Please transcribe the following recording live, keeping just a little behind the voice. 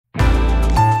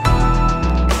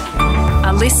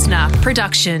listener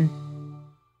production.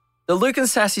 The Luke and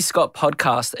Sassy Scott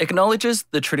podcast acknowledges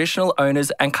the traditional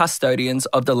owners and custodians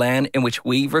of the land in which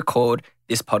we record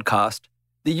this podcast.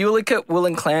 The Ulikat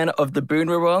Woolen clan of the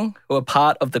Boonwurrung, who are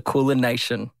part of the Kulin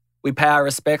Nation. We pay our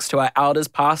respects to our elders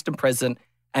past and present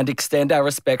and extend our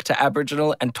respect to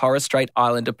Aboriginal and Torres Strait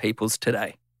Islander peoples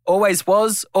today. Always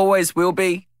was, always will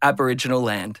be Aboriginal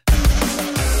land.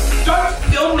 Don't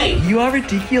film me! You are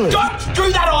ridiculous. Don't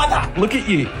do that either! Look at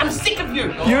you. I'm sick of you!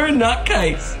 You're a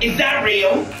nutcase. Is that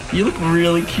real? You look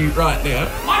really cute right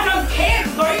now. I don't care,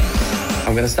 Luke!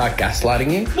 I'm going to start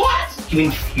gaslighting you. What? You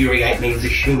infuriate me as a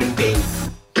human being.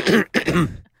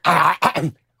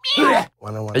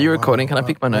 Are you recording? Can I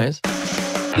pick my nose?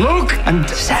 Luke! I'm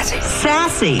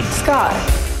sassy.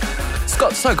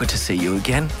 Scott, so good to see you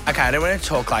again. Okay, I don't want to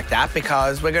talk like that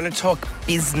because we're going to talk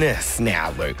business now,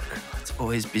 Luke. It's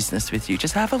always business with you.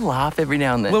 Just have a laugh every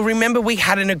now and then. Well, remember we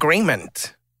had an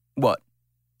agreement. What?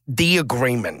 The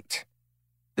agreement.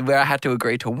 Where I had to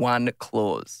agree to one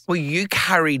clause. Well, you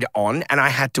carried on and I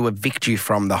had to evict you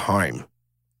from the home.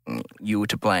 You were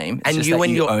to blame. It's And just you that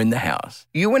and you your- own the house.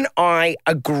 You and I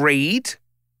agreed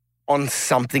on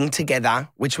something together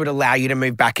which would allow you to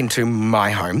move back into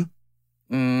my home.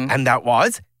 And that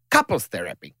was couples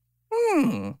therapy.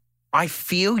 I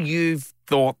feel you've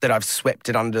thought that I've swept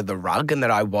it under the rug and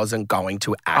that I wasn't going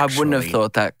to actually. I wouldn't have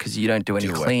thought that because you don't do any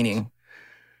do it. cleaning.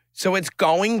 So it's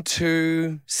going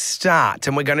to start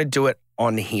and we're going to do it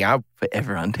on here. For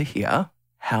everyone to hear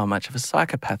how much of a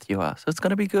psychopath you are. So it's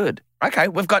going to be good. Okay,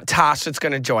 we've got Tash that's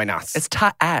going to join us. It's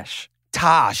Tash.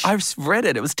 Tash. I've read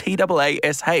it. It was Taash.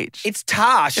 It's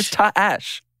Tash. It's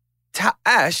Tash.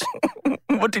 Tash.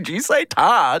 What did you say?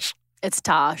 Tash. It's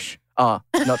Tash. Oh,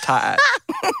 not Tash.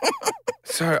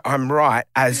 So I'm right,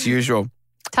 as usual.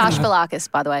 Tash Vilakis,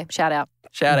 by the way. Shout out.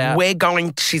 Shout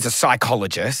out. She's a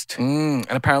psychologist. And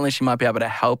apparently she might be able to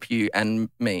help you and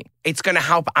me. It's going to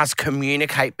help us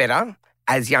communicate better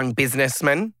as young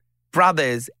businessmen,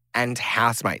 brothers, and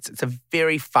housemates. It's a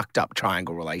very fucked up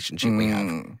triangle relationship we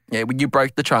have. Yeah, you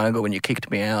broke the triangle when you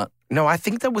kicked me out. No, I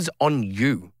think that was on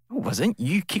you. It wasn't.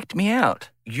 You kicked me out.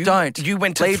 You Don't. You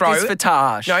went to Leave throw this for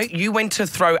Tash. No, you went to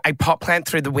throw a pot plant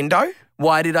through the window.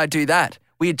 Why did I do that?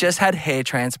 We had just had hair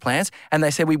transplants and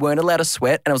they said we weren't allowed to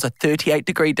sweat and it was a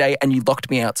 38-degree day and you locked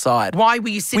me outside. Why were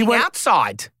you sitting went-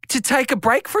 outside? To take a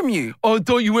break from you. I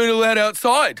thought you weren't allowed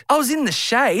outside. I was in the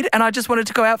shade and I just wanted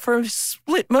to go out for a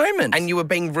split moment. And you were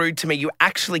being rude to me. You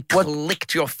actually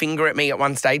clicked your finger at me at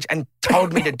one stage and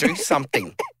told me to do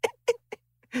something.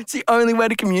 It's the only way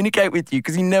to communicate with you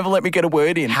because you never let me get a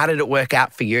word in. How did it work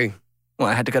out for you? Well,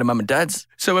 I had to go to mum and dad's.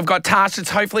 So we've got Tash that's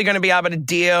hopefully going to be able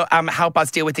to help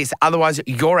us deal with this. Otherwise,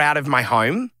 you're out of my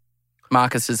home.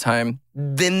 Marcus is home.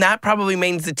 Then that probably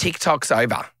means the TikTok's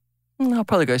over. I'll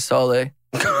probably go solo.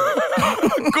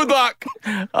 Good luck.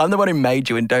 I'm the one who made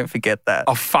you and don't forget that.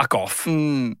 Oh, fuck off.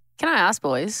 Can I ask,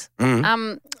 boys?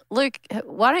 Luke,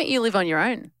 why don't you live on your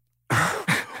own?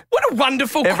 What a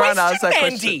wonderful Everyone question, asks that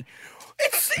Andy. question.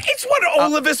 It's what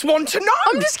all of us want to know.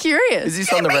 I'm just curious. Is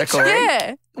this on the me record? too.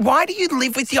 Yeah. Why do you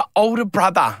live with your older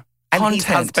brother and his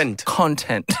husband?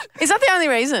 Content. Is that the only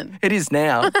reason? It is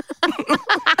now.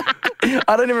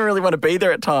 I don't even really want to be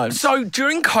there at times. So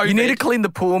during COVID... You need to clean the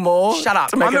pool more. Shut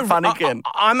up. To make it fun again.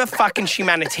 I'm a fucking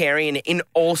humanitarian in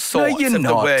all sorts you're of the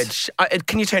not. word.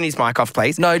 Can you turn his mic off,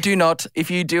 please? No, do not. If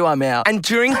you do, I'm out. And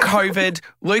during COVID,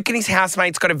 Luke and his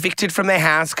housemates got evicted from their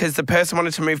house because the person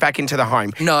wanted to move back into the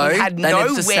home. No, he had they needed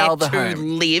nowhere to sell the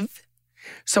home. live.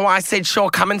 So I said, sure,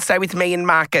 come and stay with me and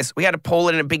Marcus. We had a pool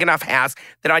in a big enough house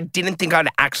that I didn't think I'd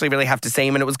actually really have to see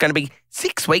him. And it was going to be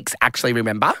 6 weeks, actually,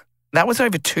 remember? That was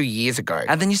over 2 years ago.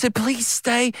 And then you said, please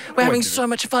stay. We're having so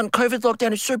much fun. COVID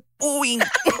lockdown is so boring.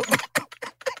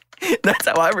 That's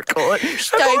how I recall it.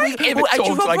 Stay I ever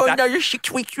talked like that? No, you're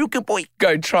 6 weeks. You're a good boy.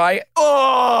 Go try it.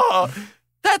 Oh,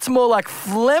 that's more like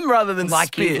phlegm rather than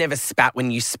Like spit. you never spat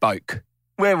when you spoke.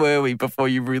 Where were we before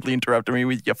you rudely interrupted me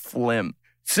with your phlegm?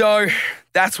 So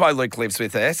that's why Luke lives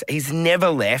with us. He's never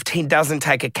left. He doesn't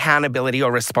take accountability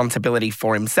or responsibility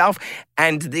for himself.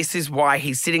 And this is why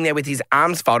he's sitting there with his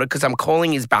arms folded because I'm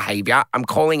calling his behaviour. I'm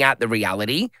calling out the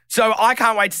reality. So I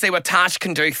can't wait to see what Tash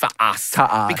can do for us.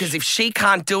 Tash. Because if she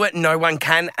can't do it, no one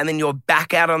can. And then you're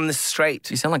back out on the street.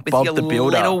 You sound like with Bob your the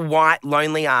Builder. little white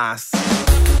lonely ass.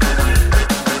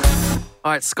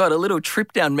 All right, Scott, a little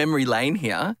trip down memory lane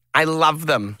here. I love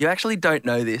them. You actually don't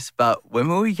know this, but when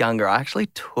we were younger, I actually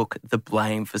took the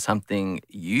blame for something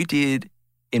you did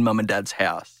in Mum and Dad's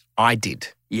house. I did.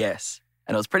 Yes.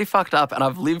 And it was pretty fucked up. And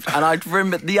I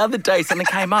remember the other day something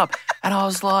came up and I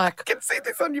was like, I can see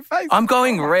this on your face. I'm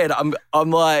going red.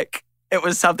 I'm like, it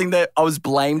was something that I was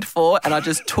blamed for and I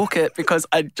just took it because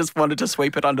I just wanted to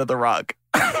sweep it under the rug.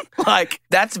 Like,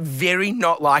 that's very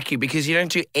not like you because you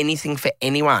don't do anything for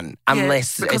anyone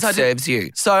unless it serves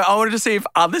you. So I wanted to see if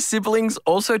other siblings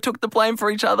also took the blame for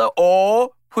each other or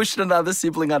pushed another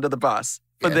sibling under the bus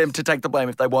for them to take the blame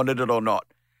if they wanted it or not.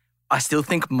 I still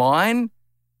think mine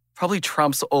probably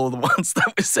trumps all the ones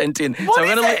that were sent in. What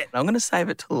is it? I'm going to save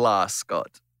it to last,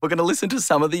 Scott. We're going to listen to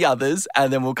some of the others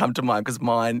and then we'll come to mine because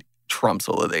mine trumps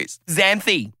all of these.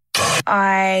 Xanthi.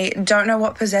 I don't know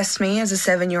what possessed me as a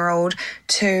 7-year-old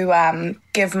to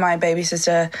give my baby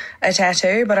sister a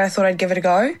tattoo, but I thought I'd give it a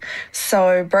go.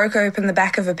 So broke open the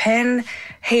back of a pen,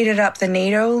 heated up the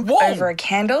needle over a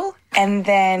candle, and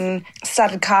then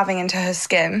started carving into her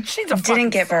skin.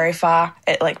 Didn't get very far.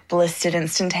 It like blistered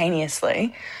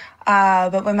instantaneously.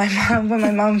 But when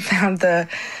my mum found the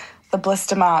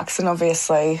blister marks and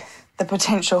obviously the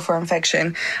potential for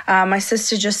infection, my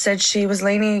sister just said she was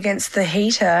leaning against the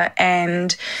heater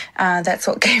and that's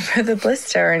what gave her the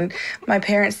blister. And my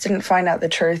parents didn't find out the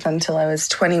truth until I was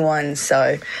 21.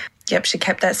 So, yep, she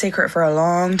kept that secret for a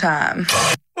long time.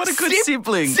 What a good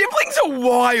sibling. Siblings are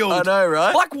wild. I know,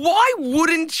 right? Like, why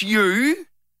wouldn't you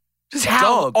just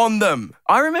howl on them?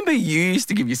 I remember you used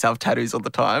to give yourself tattoos all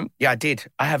the time. Yeah, I did.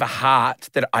 I have a heart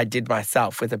that I did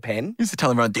myself with a pen. You used to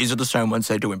tell everyone, these are the same ones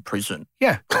they do in prison.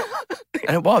 Yeah.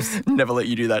 And it was. Never let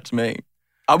you do that to me.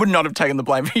 I would not have taken the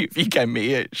blame for you if you gave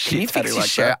me a shit tattoo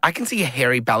like that. I can see a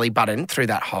hairy belly button through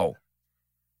that hole.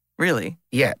 Really?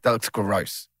 Yeah, that looks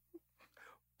gross.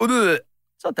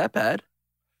 It's not that bad.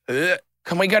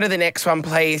 Can we go to the next one,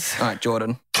 please? All right,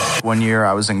 Jordan. One year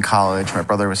I was in college. My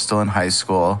brother was still in high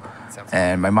school.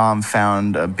 And my mom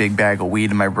found a big bag of weed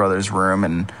in my brother's room.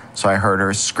 And so I heard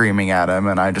her screaming at him.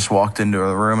 And I just walked into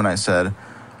the room and I said,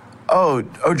 Oh,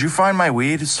 did you find my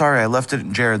weed? Sorry, I left it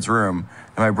in Jared's room.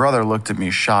 And my brother looked at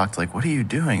me shocked, like, what are you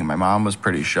doing? And my mom was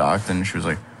pretty shocked. And she was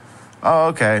like, oh,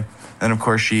 okay. And of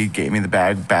course, she gave me the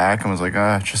bag back and was like,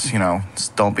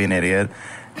 just don't be an idiot.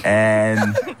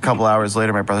 And a couple hours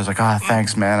later, my brother's like,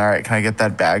 thanks, man. All right, can I get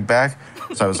that bag back?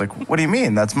 So I was like, what do you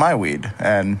mean? That's my weed.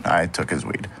 And I took his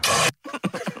weed.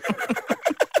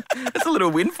 That's a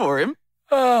little win for him.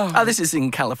 Oh, this is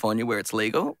in California where it's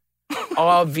legal.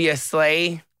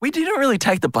 Obviously. We didn't really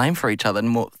take the blame for each other and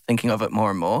more thinking of it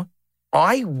more and more.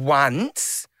 I'm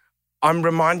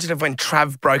reminded of when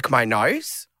Trav broke my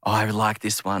nose. Oh, I like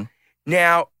this one.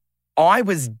 Now, I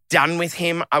was done with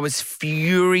him. I was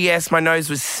furious. My nose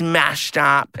was smashed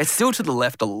up. It's still to the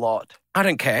left a lot. I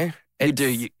don't care. You do.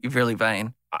 You're really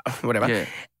vain. Whatever. Yeah.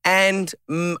 And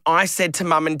I said to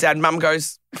Mum and Dad, Mum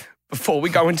goes, before we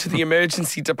go into the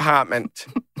emergency department,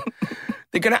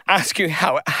 they're going to ask you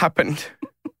how it happened.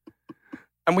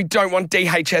 And we don't want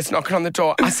DHS knocking on the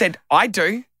door. I said, I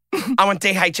do. I want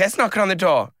DHS knocking on the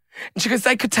door. And she goes,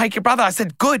 they could take your brother. I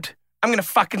said, good. I'm going to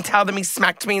fucking tell them he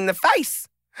smacked me in the face.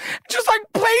 Just like,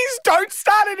 please don't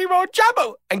start any more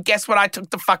trouble. And guess what I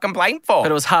took the fucking blame for?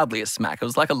 But it was hardly a smack. It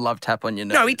was like a love tap on your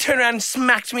nose. No, he turned around and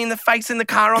smacked me in the face in the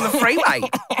car on the freeway.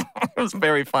 It was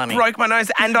very funny. Broke my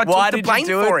nose and I took the blame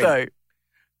for him. Why did you do it, though?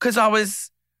 Because I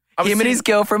was him and his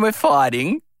girlfriend were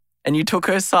fighting and you took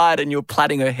her side and you were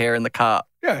plaiting her hair in the car.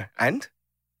 Yeah, and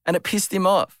it pissed him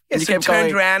off. Yeah, and so he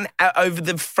turned around over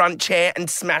the front chair and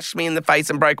smashed me in the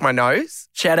face and broke my nose.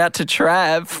 Shout out to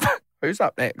Trav. Who's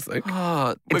up next, Luke?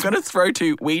 Oh, we're going to throw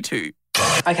to We Two.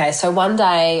 Okay, so one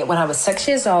day when I was 6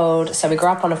 years old, so we grew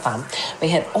up on a farm, we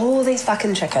had all these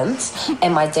fucking chickens,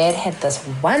 and my dad had this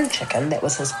one chicken that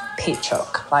was his pet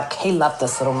chook. Like, he loved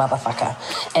this little motherfucker,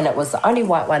 and it was the only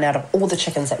white one out of all the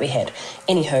chickens that we had.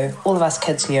 Anywho, all of us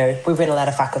kids knew we weren't allowed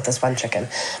to fuck with this one chicken.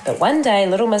 But one day,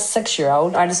 little Miss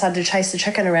 6-year-old, I decided to chase the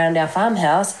chicken around our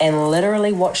farmhouse and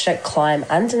literally watched it climb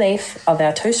underneath of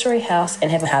our 2-story house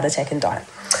and have a heart attack and die.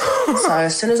 So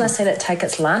as soon as I said it take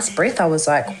its last breath, I was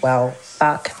like, well,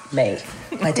 fuck me.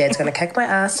 My dad's going to kick my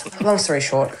ass. Long story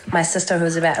short, my sister, who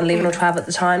was about 11 or 12 at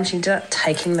the time, she ended up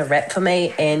taking the rap for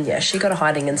me, and yeah, she got a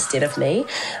hiding instead of me.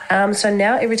 So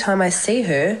now every time I see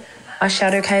her, I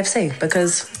shout her KFC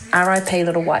because R.I.P.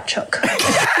 little white chook.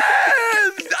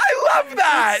 Yes! I love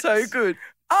that! So good.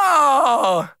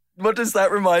 Oh, what does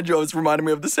that remind you of? It's reminding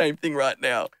me of the same thing right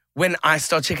now. When I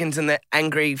stole chickens and the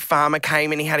angry farmer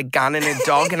came and he had a gun and a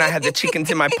dog and I had the chickens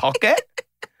in my pocket.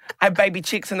 I had baby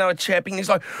chicks and they were chirping. He's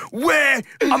like, where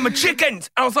are my chickens?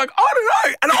 And I was like, I don't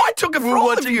know. And I took it for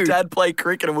all of you. Dad play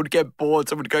cricket and would get bored,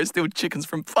 so would go steal chickens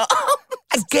from farms.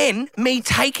 Again, me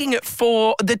taking it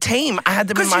for the team. I had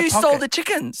them in my pocket. Because you stole the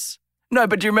chickens. No,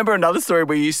 but do you remember another story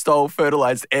where you stole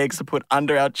fertilized eggs to put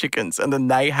under our chickens and then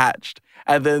they hatched?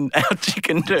 And then our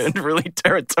chicken turned really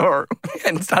territorial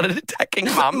And started attacking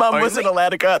Mum. Mum wasn't allowed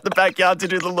to go out the backyard to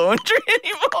do the laundry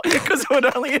anymore because it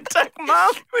would only attack Mum.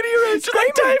 What are you She's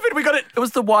like, David, we got it. It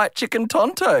was the white chicken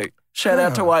Tonto. Shout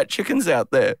out to white chickens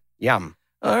out there. Yum.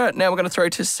 All right, now we're going to throw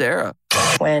to Sarah.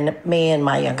 When me and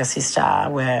my younger sister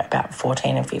were about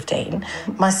 14 and 15,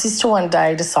 my sister one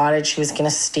day decided she was going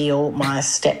to steal my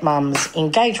stepmom's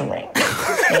engagement ring.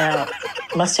 Now,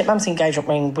 my stepmom's engagement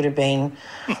ring would have been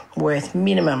worth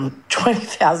minimum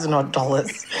 $20,000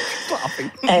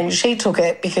 odd. And she took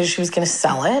it because she was going to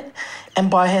sell it and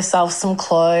buy herself some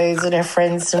clothes and her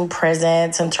friends some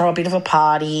presents and throw a bit of a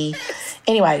party.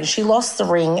 Anyway, she lost the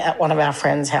ring at one of our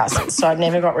friends' houses, so it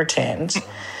never got returned.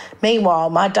 Meanwhile,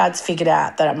 my dad's figured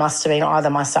out that it must have been either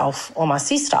myself or my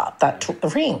sister that took the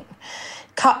ring.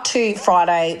 Cut to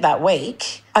Friday that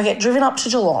week, I get driven up to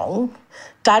Geelong.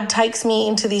 Dad takes me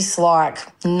into this,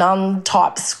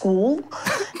 nun-type school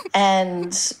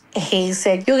and he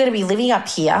said, you're going to be living up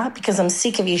here because I'm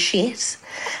sick of your shit.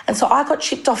 And so I got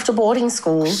shipped off to boarding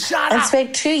school and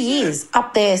spent 2 years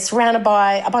up there surrounded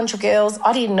by a bunch of girls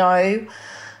I didn't know.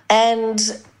 And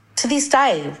to this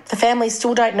day, the family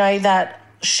still don't know that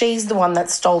she's the one that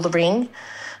stole the ring.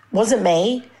 Wasn't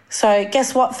me. So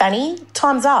guess what, Fanny?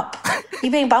 Time's up.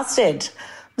 You've been busted.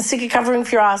 I'm sick of covering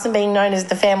for your ass and being known as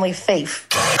the family thief.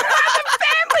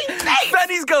 Family thief!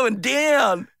 Fanny's going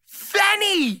down.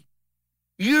 Fanny!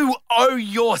 You owe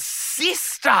your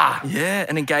sister. Yeah,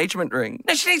 an engagement ring.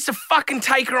 Now she needs to fucking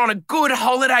take her on a good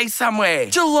holiday somewhere.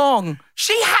 Geelong.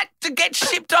 She had to get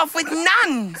shipped off with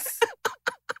nuns.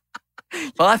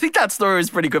 Well, I think that story was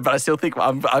pretty good, but I still think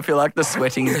I feel like the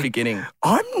sweating is beginning.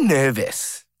 I'm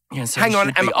nervous. Yeah, so Hang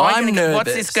on, I'm nervous.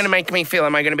 What's this going to make me feel?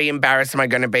 Am I going to be embarrassed? Am I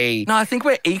going to be... No, I think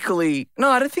we're equally... No,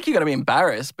 I don't think you're going to be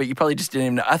embarrassed, but you probably just didn't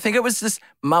even know. I think it was just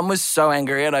Mum was so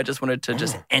angry and I just wanted to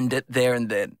just end it there and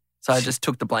then. So I just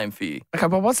took the blame for you. Okay,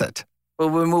 what was it? Well,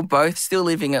 when we were both still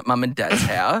living at Mum and Dad's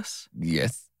house,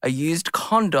 yes, a used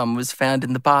condom was found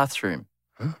in the bathroom.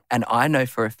 Huh? And I know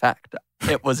for a fact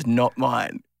it was not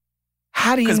mine.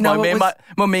 How do you know it was...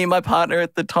 Because me and my partner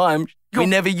at the time, we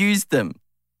never used them.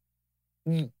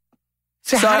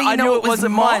 So how do you I know knew it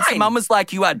wasn't mine. mine? So Mum was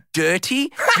like, you are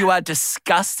dirty. You are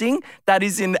disgusting. That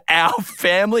is in our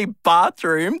family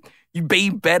bathroom. You be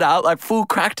better. Like, full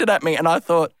cracked it at me. And I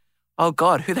thought, oh,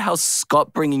 God, who the hell's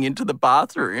Scott bringing into the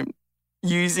bathroom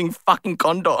using fucking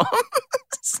condoms?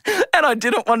 And I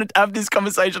didn't want to have this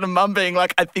conversation of Mum being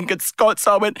like, I think it's Scott.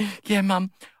 So I went, yeah,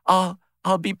 Mum,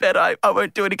 I'll be better. I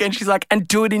won't do it again. She's like, and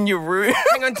do it in your room.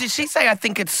 Hang on, did she say I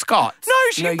think it's Scott? No,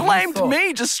 she blamed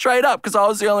me just straight up because I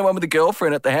was the only one with a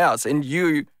girlfriend at the house and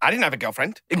you... I didn't have a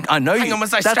girlfriend. I know you. Hang on,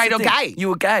 was I straight or gay? You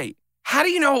were gay. How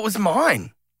do you know it was mine?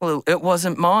 Well, it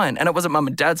wasn't mine. And it wasn't Mum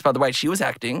and Dad's, by the way. She was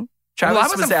acting. Travis I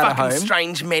wasn't was out of fucking home.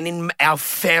 strange men in our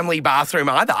family bathroom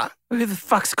either. Who the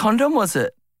fuck's condom was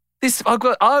it?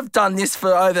 I've done this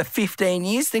for over 15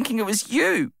 years thinking it was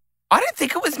you. I don't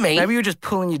think it was me. Maybe you were just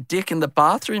pulling your dick in the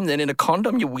bathroom then in a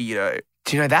condom, you weirdo.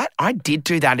 Do you know that? I did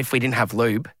do that if we didn't have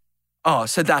lube. Oh,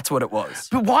 so that's what it was.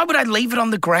 But why would I leave it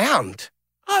on the ground?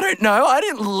 I don't know. I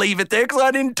didn't leave it there because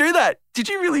I didn't do that. Did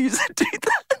you really use it to do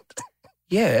that?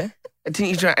 Yeah. Didn't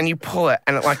you do it and you pull it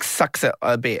and it like sucks it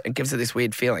a bit and gives it this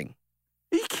weird feeling?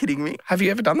 Are you kidding me? Have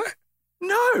you ever done that?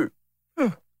 No.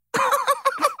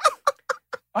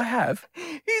 I have.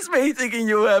 He's me thinking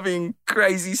you were having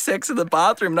crazy sex in the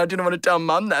bathroom and I didn't want to tell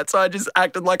Mum that, so I just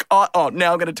acted like, now I'm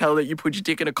going to tell her that you put your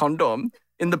dick in a condom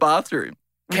in the bathroom,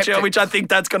 which I think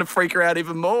that's going to freak her out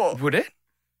even more. Would it?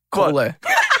 Call her.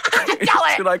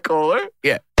 Should I call her?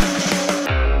 Yeah.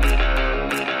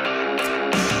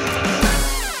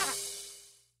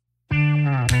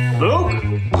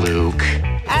 Luke.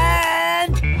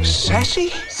 And Sassy?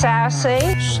 Sassy.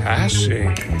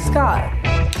 Scott.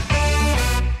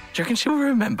 Do you reckon she'll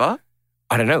remember?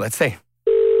 I don't know. Let's see.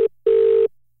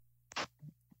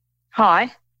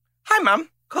 Hi. Hi, Mum.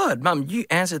 God, Mum, you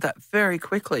answered that very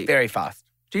quickly. Very fast.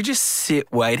 Do you just sit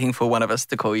waiting for one of us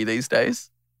to call you these days?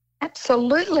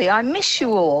 Absolutely. I miss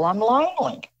you all. I'm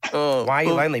lonely. Oh, why are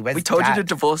you lonely? Where's we told Dad? you to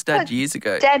divorce Dad years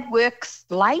ago. Dad works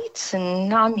late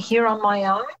and I'm here on my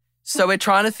own. So we're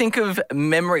trying to think of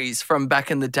memories from back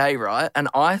in the day, right? And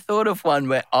I thought of one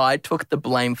where I took the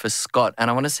blame for Scott, and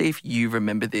I want to see if you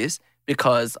remember this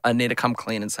because I need to come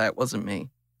clean and say it wasn't me.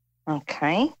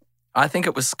 Okay. I think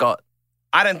it was Scott.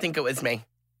 I don't think it was me.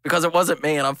 Because it wasn't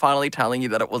me, and I'm finally telling you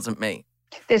that it wasn't me.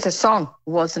 There's a song,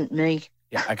 Wasn't Me.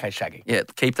 Yeah, okay, Shaggy. Yeah,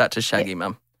 keep that to Shaggy,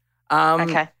 Mum.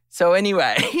 Okay. So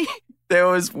anyway, there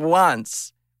was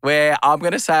once where I'm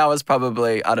going to say I was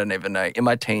probably, I don't even know, in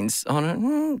my teens. Oh,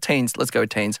 no, teens. Let's go with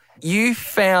teens. You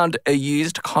found a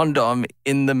used condom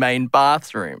in the main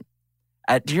bathroom.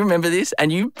 Do you remember this?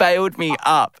 And you bailed me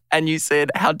up and you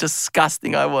said how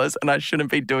disgusting I was and I shouldn't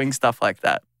be doing stuff like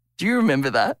that. Do you remember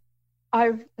that?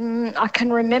 I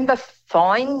can remember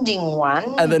finding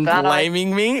one. And then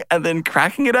blaming me and then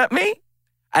cracking it at me?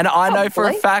 And I know for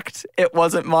a fact it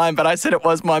wasn't mine, but I said it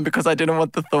was mine because I didn't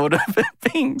want the thought of it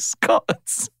being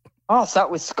Scott's. Oh, so it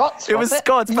was Scott's, It was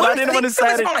Scott's, but I didn't want to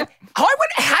say it.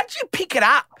 How'd you pick it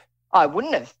up? I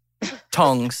wouldn't have.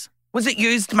 Tongs. Was it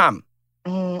used, Mum?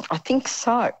 I think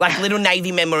so. Like little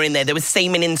Navy men were in there. There was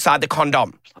semen inside the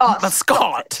condom. Oh, but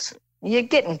Scott. You're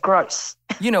getting gross.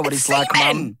 You know what he's like,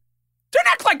 Mum. Don't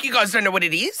act like you guys don't know what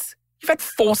it is. You've had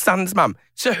 4 sons, Mum.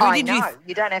 So who did you...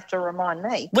 You don't have to remind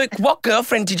me. Luke, what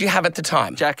girlfriend did you have at the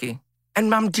time? Jackie. And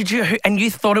Mum, and you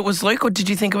thought it was Luke or did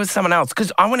you think it was someone else?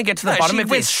 Because I want to get to the bottom of this.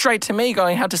 She went straight to me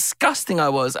going how disgusting I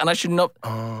was and I should not...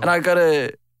 And I got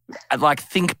to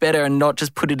think better and not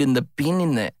just put it in the bin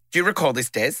in there. Do you recall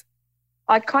this, Des?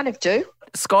 I kind of do.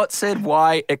 Scott said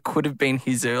why it could have been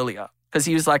his earlier because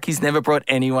he was like, he's never brought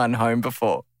anyone home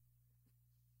before.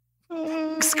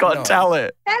 Scott, tell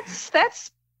it.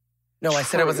 That's No, I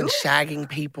said I wasn't shagging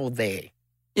people there.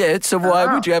 Yeah, so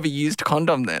why would you have a used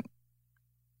condom then?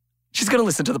 She's going to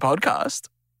listen to the podcast.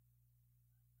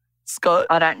 Scott?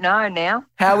 I don't know now.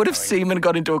 How would have semen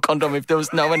got into a condom if there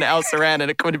was no one else around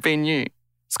and it could have been you?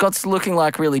 Scott's looking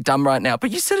like really dumb right now,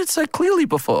 but you said it so clearly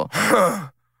before.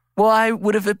 Why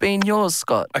would have it been yours,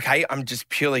 Scott? Okay, I'm just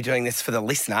purely doing this for the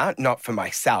listener, not for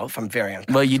myself. I'm very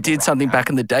uncomfortable. Well, you did something back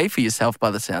in the day for yourself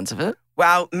by the sounds of it.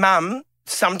 Well, Mum,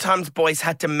 sometimes boys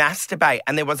had to masturbate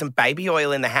and there wasn't baby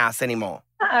oil in the house anymore.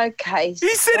 Okay.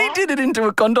 He said he did it into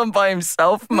a condom by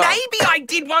himself, Mum. Maybe I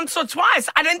did once or twice.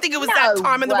 I don't think it was that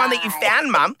time and the one that you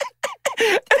found, Mum.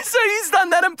 So he's done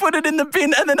that and put it in the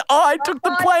bin and then I took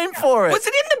the blame for it. Was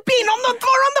it in the bin on the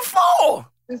floor on the floor?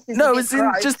 No, it was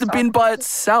in just the bin by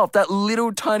itself, that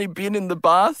little tiny bin in the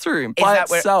bathroom by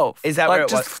itself. Is that where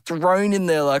it was? Just thrown in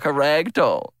there like a rag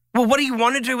doll. Well, what do you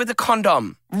want to do with the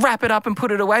condom? Wrap it up and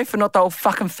put it away for not the whole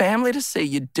fucking family to see,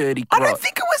 you dirty grot. I don't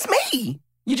think it was me.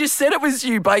 You just said it was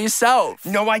you by yourself.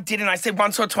 No, I didn't. I said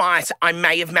once or twice I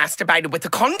may have masturbated with the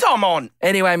condom on.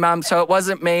 Anyway, Mum, so it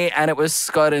wasn't me and it was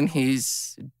Scott and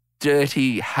his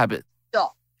dirty habit.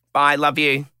 Stop. Bye, love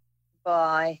you.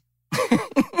 Bye.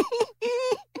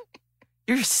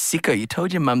 You're a sicko. You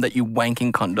told your mum that you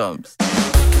wanking condoms.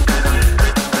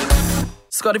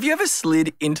 Scott, have you ever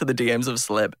slid into the DMs of a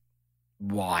celeb?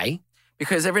 Why?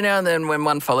 Because every now and then when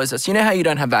one follows us, you know how you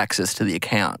don't have access to the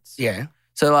accounts? Yeah.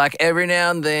 So like every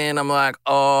now and then I'm like,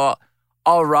 oh,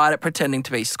 I'll write it pretending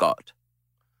to be Scott.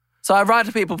 So I write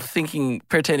to people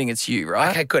pretending it's you,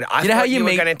 right? Okay, good. I thought you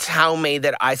were going to tell me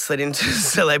that I slid into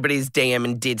celebrities' DM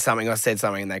and did something or said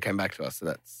something and they came back to us. So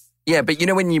that's... Yeah, but you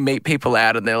know when you meet people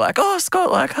out and they're like, oh, Scott,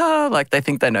 like they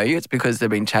think they know you, it's because they've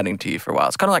been chatting to you for a while.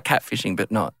 It's kind of like catfishing,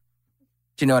 but not.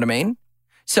 Do you know what I mean?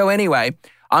 So anyway,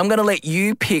 I'm going to let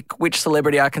you pick which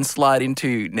celebrity I can slide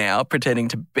into now, pretending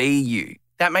to be you.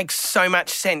 That makes so much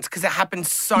sense because it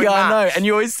happens so much. Yeah, I know. And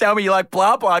you always tell me, you're like,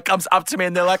 blah, blah, comes up to me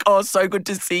and they're like, oh, so good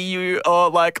to see you,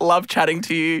 or like, love chatting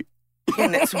to you. Yeah,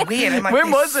 and it's weird. Like,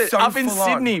 when was it? So up in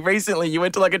Sydney recently, you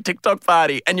went to like a TikTok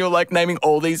party and you were like naming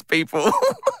all these people.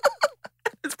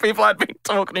 It's people I'd been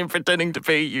talking to and pretending to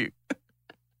be you.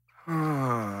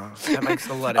 That makes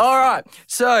a lot of sense. All right.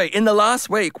 So in the last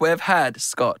week, we've had,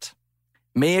 Scott,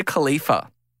 Mia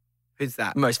Khalifa. Who's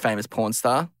that? Most famous porn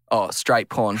star. Oh, straight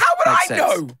porn. How would makes I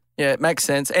sense. know? Yeah, it makes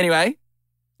sense. Anyway,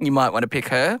 you might want to pick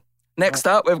her. Next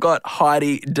up, we've got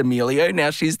Heidi D'Amelio. Now,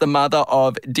 she's the mother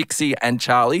of Dixie and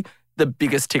Charlie, the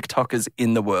biggest TikTokers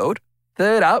in the world.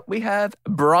 Third up, we have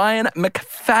Brian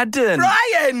McFadden.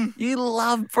 Brian! You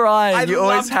love Brian. You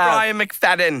always have. Brian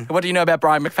McFadden. What do you know about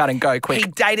Brian McFadden? Go, quick. He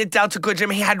dated Delta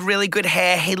Goodrem. He had really good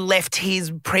hair. He left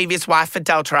his previous wife for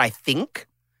Delta, I think.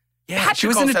 Yeah, Patrick she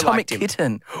was in also Atomic liked him.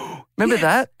 Kitten. Remember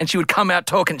that? And she would come out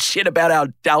talking shit about our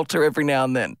Delta every now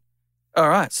and then. All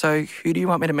right, so who do you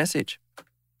want me to message?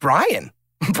 Brian.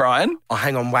 Brian? Oh,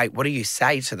 hang on, wait. What do you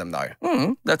say to them,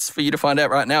 though? That's for you to find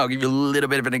out right now. I'll give you a little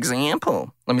bit of an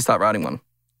example. Let me start writing one.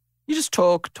 You just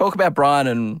talk about Brian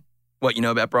and what you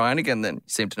know about Brian again, then you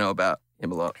seem to know about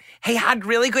him a lot. He had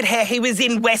really good hair. He was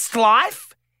in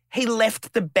Westlife. He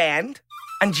left the band.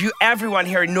 And everyone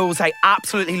here knows I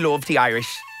absolutely love the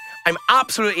Irish. I'm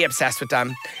absolutely obsessed with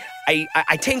them.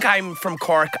 I think I'm from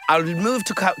Cork. I'll move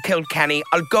to Kilkenny.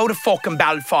 I'll go to fucking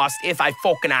Belfast if I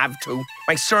fucking have to.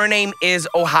 My surname is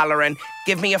O'Halloran.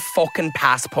 Give me a fucking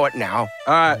passport now.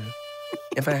 All right.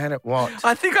 If I had it, what?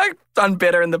 I think I've done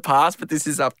better in the past, but this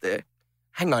is up there.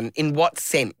 Hang on, in what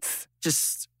sense?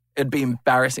 Just, it'd be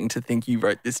embarrassing to think you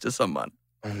wrote this to someone.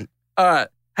 All right.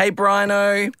 Hey,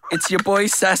 Brino, it's your boy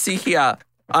Sassy here.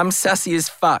 I'm sassy as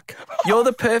fuck. You're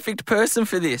the perfect person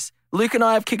for this. Luke and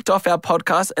I have kicked off our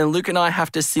podcast and Luke and I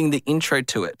have to sing the intro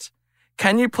to it.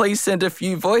 Can you please send a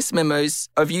few voice memos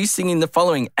of you singing the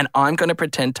following and I'm going to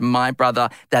pretend to my brother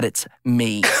that it's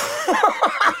me.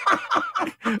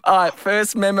 All right,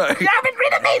 first memo. You haven't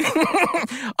written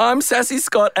me. I'm Sassy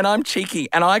Scott and I'm cheeky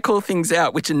and I call things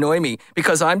out which annoy me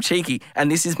because I'm cheeky and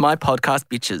this is my podcast,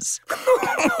 bitches.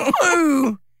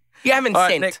 You haven't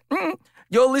sent.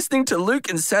 You're listening to Luke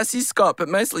and Sassy Scott, but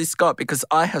mostly Scott because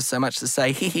I have so much to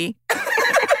say. Hee.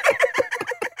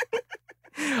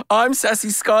 I'm Sassy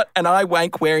Scott and I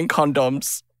wank wearing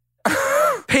condoms.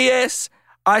 P.S.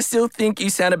 I still think you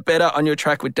sounded better on your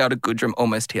track with Delta Goodrum,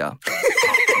 Almost Here.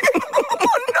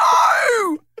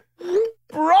 Oh, no!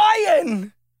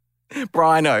 Brian!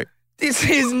 Brino. This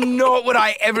is not what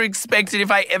I ever expected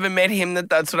if I ever met him,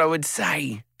 that's what I would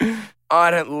say. I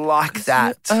don't like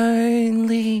that.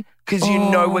 Only because you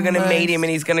know we're going to meet him and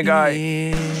he's going to go.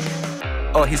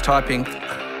 Oh, he's typing.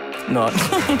 Not.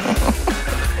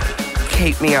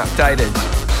 Keep me updated.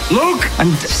 Luke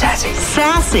and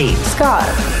Sassy. Scott.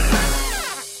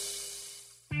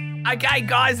 Okay,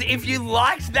 guys, if you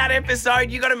liked that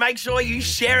episode, you got to make sure you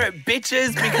share it,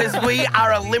 bitches, because we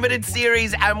are a limited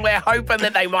series and we're hoping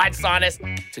that they might sign us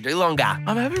to do longer.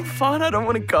 I'm having fun. I don't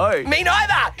want to go. Me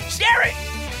neither. Share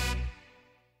it.